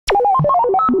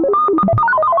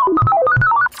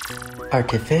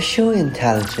Artificial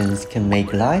intelligence can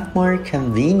make life more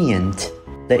convenient.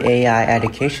 The AI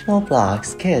Educational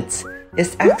Blocks Kits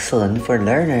is excellent for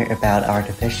learner about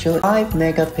artificial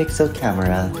 5-megapixel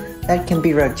camera that can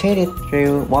be rotated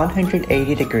through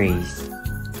 180 degrees.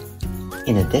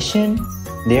 In addition,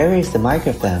 there is the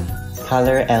microphone,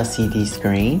 color LCD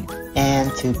screen,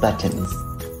 and 2 buttons,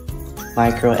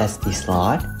 micro SD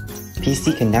slot,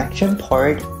 PC connection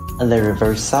port on the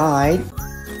reverse side,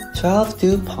 12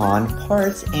 DuPont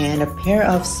ports and a pair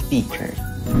of speakers,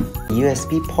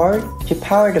 USB port to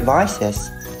power devices,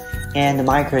 and a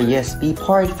micro USB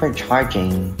port for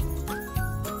charging.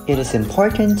 It is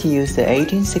important to use the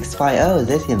 18650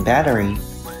 lithium battery.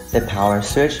 The power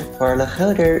switch for the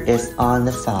holder is on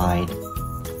the side.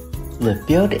 The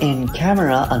built-in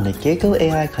camera on the Giggle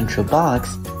AI control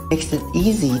box makes it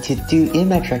easy to do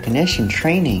image recognition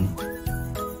training.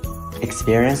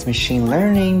 Experience machine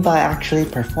learning by actually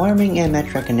performing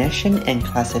image recognition and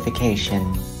classification.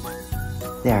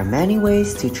 There are many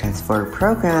ways to transfer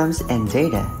programs and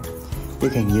data.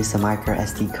 You can use a micro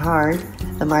SD card,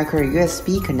 a micro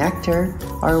USB connector,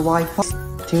 or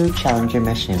Wi-Fi to challenge your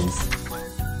missions.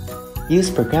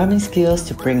 Use programming skills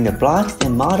to bring the blocks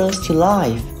and models to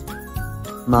life.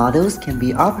 Models can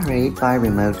be operated by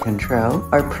remote control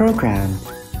or programmed.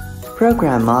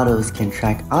 Program models can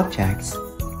track objects,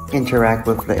 interact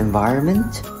with the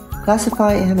environment,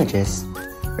 classify images,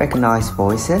 recognize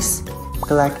voices,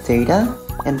 collect data,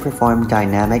 and perform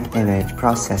dynamic image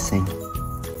processing.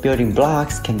 Building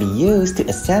blocks can be used to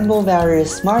assemble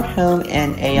various smart home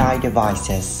and AI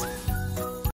devices.